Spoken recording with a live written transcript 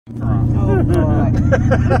Oh, God.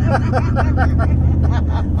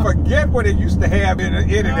 Forget what it used to have in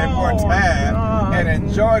it at one time and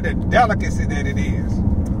enjoy the delicacy that it is.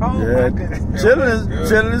 Oh, yeah,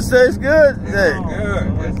 chilling tastes good.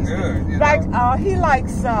 It's good. You like know? He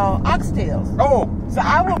likes oxtails. Oh, so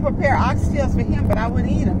I will prepare oxtails for him, but I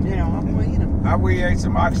wouldn't eat them. You know, I wouldn't eat them. We ate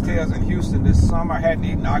some oxtails in Houston this summer. I hadn't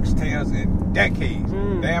eaten oxtails in decades.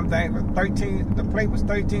 Damn thing was the plate was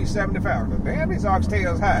 $13.75. Damn, these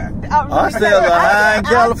oxtails high. Oxtails are high in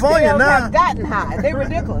California now. Have gotten high. They're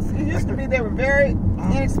ridiculous. It used to be they were very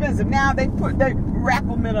inexpensive. Now they wrap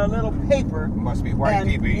them in a little paper. Must be white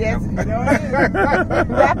people. Yes, you know what it is.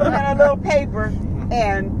 Wrap them in a little paper,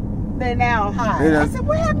 and they're now high. I said,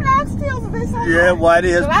 what happened to oxtails? They so high? Yeah,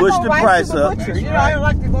 Whitey has pushed the price up. You know, I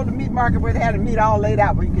like to go to the meat market where they had the meat all laid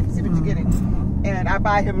out where you can see what you're getting. And I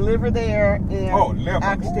buy him liver there and liver.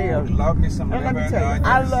 oxtails. Ooh, love me some liver and let me tell you,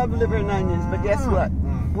 I love liver and onions, but guess what?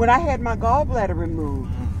 When I had my gallbladder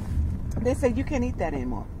removed, they said, you can't eat that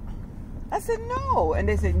anymore. I said, no. And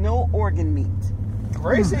they said, no organ meat.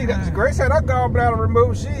 Grace had her gallbladder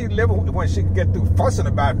removed. She live when she could get through fussing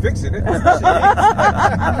about fixing it. They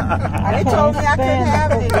told me I couldn't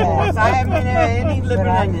have it anymore, so I haven't been any liver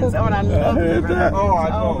and onions. Oh, and I love liver and onions. Oh, I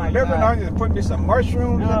know. Liver and onions, put me some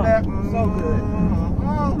mushrooms in that. So good.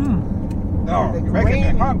 Oh, The making me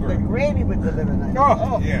hungry. The gravy with the liver and onions.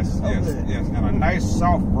 Oh, yes. And a nice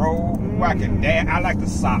soft roll. I can dance. I like the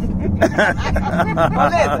sop. Well, listen,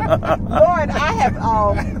 Lord,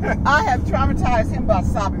 I have traumatized him by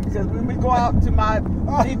sopping because when we go out to my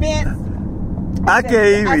events, I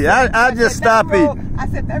can't even. I just stop eating. I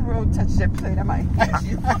said that road touched that plate. I might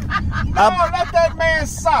hit you. No, let that man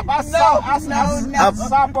sop. I sop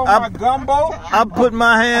on my gumbo. I put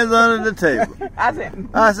my hands under the table. I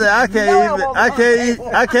said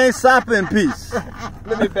I can't sop in peace.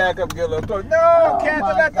 Let me back up and get a little closer. No, can't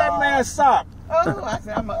let that man sop. Oh, I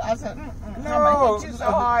said, I'm gonna hit you so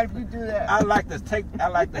hard if you do that. I like to take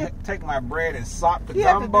my bread and sop the you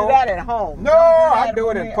gumbo. You have to do that at home. No, I do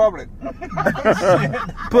it in public.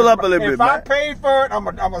 Pull up a little bit. If I paid for it, I'm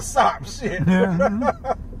a sop. Shit.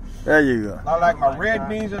 There you go. I like my red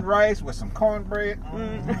beans and rice with some cornbread.